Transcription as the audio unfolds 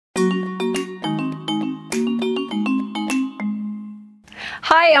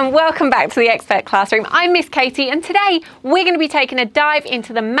Hi and welcome back to the Expert Classroom. I'm Miss Katie and today we're going to be taking a dive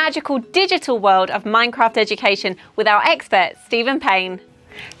into the magical digital world of Minecraft education with our expert, Steven Payne.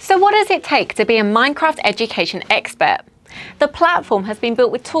 So what does it take to be a Minecraft education expert? The platform has been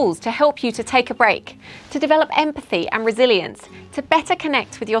built with tools to help you to take a break, to develop empathy and resilience, to better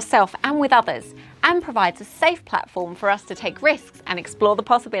connect with yourself and with others, and provides a safe platform for us to take risks and explore the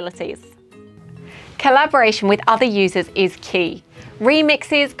possibilities. Collaboration with other users is key.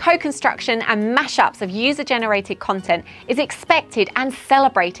 Remixes, co-construction and mashups of user-generated content is expected and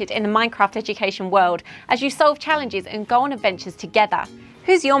celebrated in the Minecraft education world as you solve challenges and go on adventures together.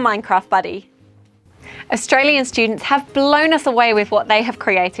 Who's your Minecraft buddy? Australian students have blown us away with what they have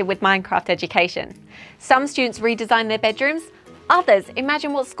created with Minecraft education. Some students redesign their bedrooms, others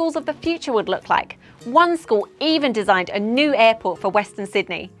imagine what schools of the future would look like. One school even designed a new airport for Western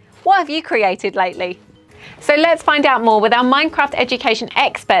Sydney. What have you created lately? So let's find out more with our Minecraft education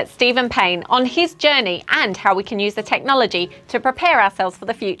expert, Steven Payne, on his journey and how we can use the technology to prepare ourselves for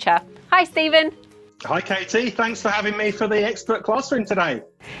the future. Hi, Steven. Hi, Katie. Thanks for having me for the Expert Classroom today.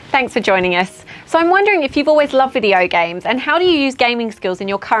 Thanks for joining us. So I'm wondering if you've always loved video games and how do you use gaming skills in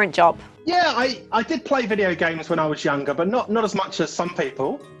your current job? Yeah, I did play video games when I was younger, but not as much as some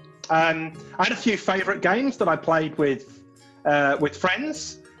people. I had a few favourite games that I played with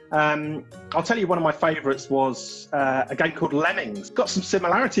friends. I'll tell you one of my favourites was a game called Lemmings. Got some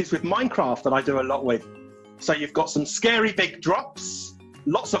similarities with Minecraft that I do a lot with. So you've got some scary big drops,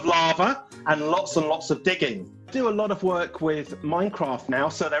 lots of lava and lots of digging. Do a lot of work with Minecraft now,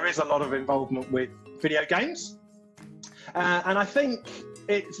 so there is a lot of involvement with video games. And I think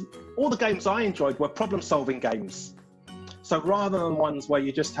all the games I enjoyed were problem-solving games. So rather than ones where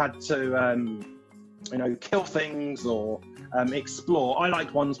you just had to kill things or explore, I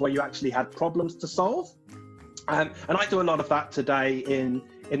liked ones where you actually had problems to solve. And I do a lot of that today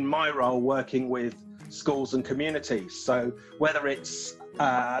in my role working with schools and communities. So whether it's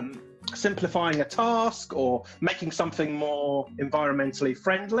simplifying a task or making something more environmentally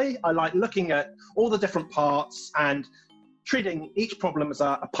friendly, I like looking at all the different parts and treating each problem as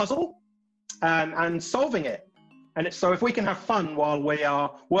a puzzle and solving it. And so if we can have fun while we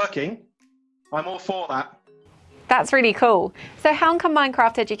are working, I'm all for that. That's really cool. So how can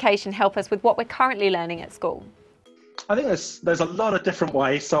Minecraft education help us with what we're currently learning at school? I think there's a lot of different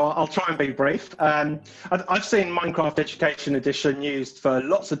ways, so I'll try and be brief. I've seen Minecraft Education Edition used for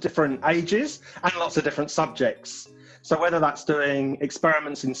lots of different ages and lots of different subjects. So whether that's doing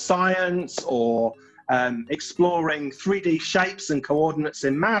experiments in science or exploring 3D shapes and coordinates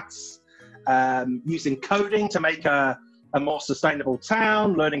in maths, using coding to make a more sustainable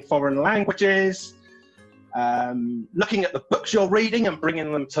town, learning foreign languages, looking at the books you're reading and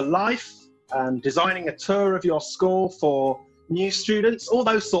bringing them to life, designing a tour of your school for new students, all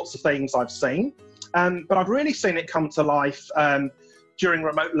those sorts of things I've seen. But I've really seen it come to life during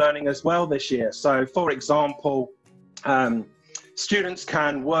remote learning as well this year. So for example, students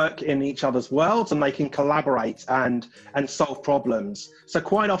can work in each other's worlds and they can collaborate and solve problems. So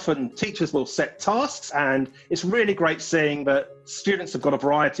quite often teachers will set tasks, and it's really great seeing that students have got a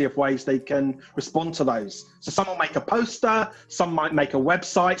variety of ways they can respond to those. So some will make a poster, some might make a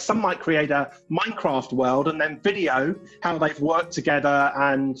website, some might create a Minecraft world and then video how they've worked together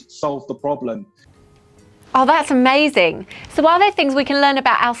and solved the problem. Oh, that's amazing. So are there things we can learn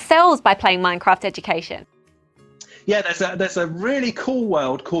about ourselves by playing Minecraft education? Yeah, there's a really cool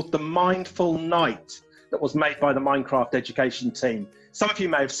world called the Mindful Night that was made by the Minecraft education team. Some of you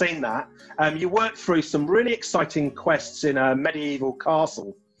may have seen that. You work through some really exciting quests in a medieval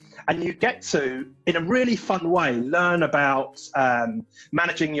castle, and you get to, in a really fun way, learn about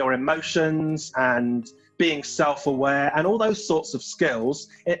managing your emotions and being self-aware and all those sorts of skills.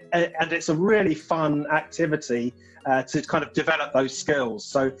 And it's a really fun activity to kind of develop those skills.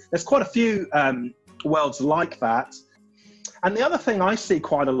 So there's quite a few worlds like that. And the other thing I see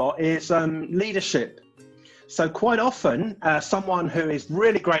quite a lot is leadership. So quite often someone who is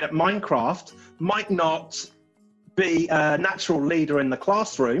really great at Minecraft might not be a natural leader in the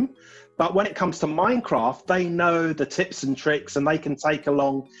classroom, but when it comes to Minecraft, they know the tips and tricks and they can take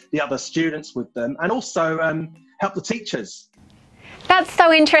along the other students with them and also help the teachers. That's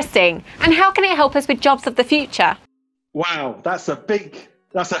so interesting. And how can it help us with jobs of the future? Wow, that's a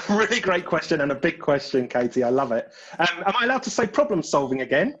really great question and a big question, Katie. I love it. Am I allowed to say problem solving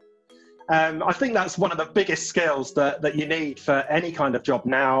again? I think that's one of the biggest skills that you need for any kind of job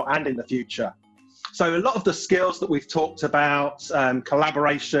now and in the future. So a lot of the skills that we've talked about,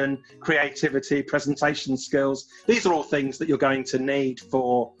 collaboration, creativity, presentation skills, these are all things that you're going to need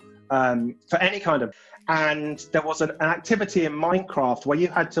for for any kind of. And there was an activity in Minecraft where you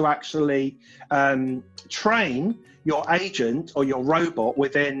had to actually train your agent or your robot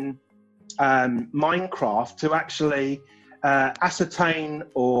within Minecraft to actually ascertain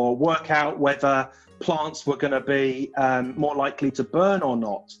or work out whether plants were going to be more likely to burn or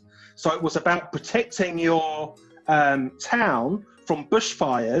not. So it was about protecting your town from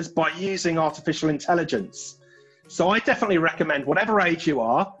bushfires by using artificial intelligence. So I definitely recommend, whatever age you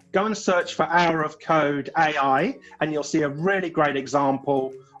are, go and search for Hour of Code AI, and you'll see a really great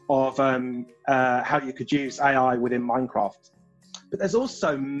example of how you could use AI within Minecraft. But there's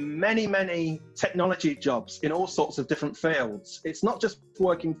also many, many technology jobs in all sorts of different fields. It's not just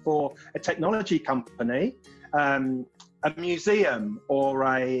working for a technology company, a museum, or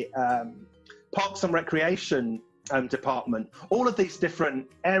a parks and recreation department. All of these different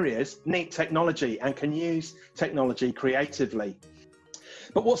areas need technology and can use technology creatively.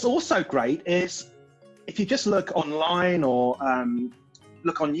 But what's also great is if you just look online or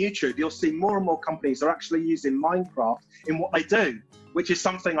look on YouTube, you'll see more and more companies are actually using Minecraft in what they do, which is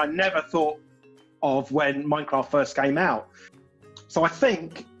something I never thought of when Minecraft first came out. So I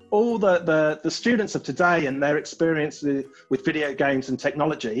think all the students of today and their experience with video games and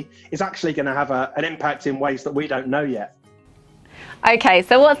technology is actually going to have an impact in ways that we don't know yet. Okay,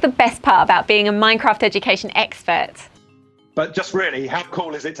 so what's the best part about being a Minecraft education expert? But just really, how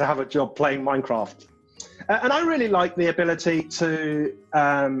cool is it to have a job playing Minecraft? And I really like the ability to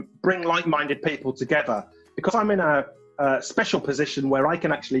bring like-minded people together, because I'm in a special position where I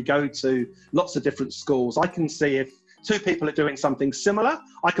can actually go to lots of different schools. I can see if two people are doing something similar,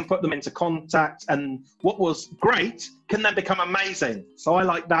 I can put them into contact, and what was great can then become amazing. So I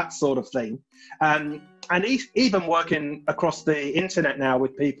like that sort of thing. And even working across the internet now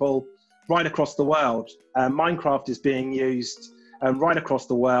with people right across the world, Minecraft is being used right across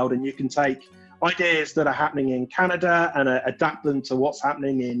the world, and you can take ideas that are happening in Canada and adapt them to what's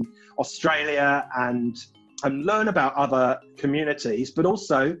happening in Australia and learn about other communities, but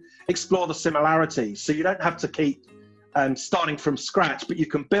also explore the similarities. So you don't have to keep starting from scratch, but you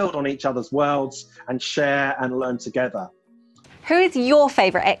can build on each other's worlds and share and learn together. Who is your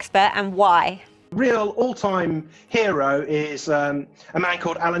favourite expert and why? Real all-time hero is a man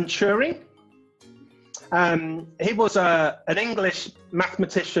called Alan Turing. He was an English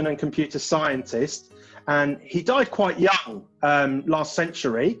mathematician and computer scientist, and he died quite young last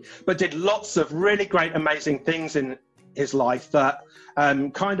century, but did lots of really great, amazing things in his life that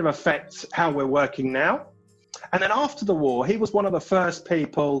kind of affect how we're working now. And then after the war, he was one of the first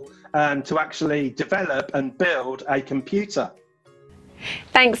people to actually develop and build a computer.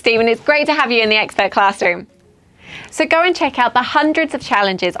 Thanks, Stephen. It's great to have you in the Expert Classroom. So go and check out the hundreds of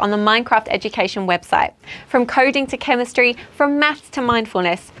challenges on the Minecraft Education website. From coding to chemistry, from maths to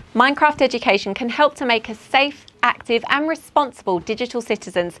mindfulness, Minecraft Education can help to make us safe, active and responsible digital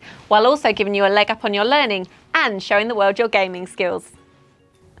citizens, while also giving you a leg up on your learning and showing the world your gaming skills.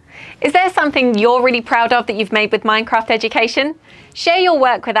 Is there something you're really proud of that you've made with Minecraft Education? Share your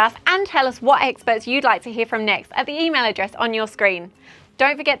work with us and tell us what experts you'd like to hear from next at the email address on your screen.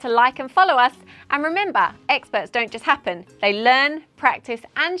 Don't forget to like and follow us, and remember, experts don't just happen, they learn, practice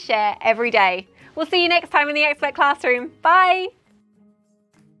and share every day. We'll see you next time in the Expert Classroom. Bye!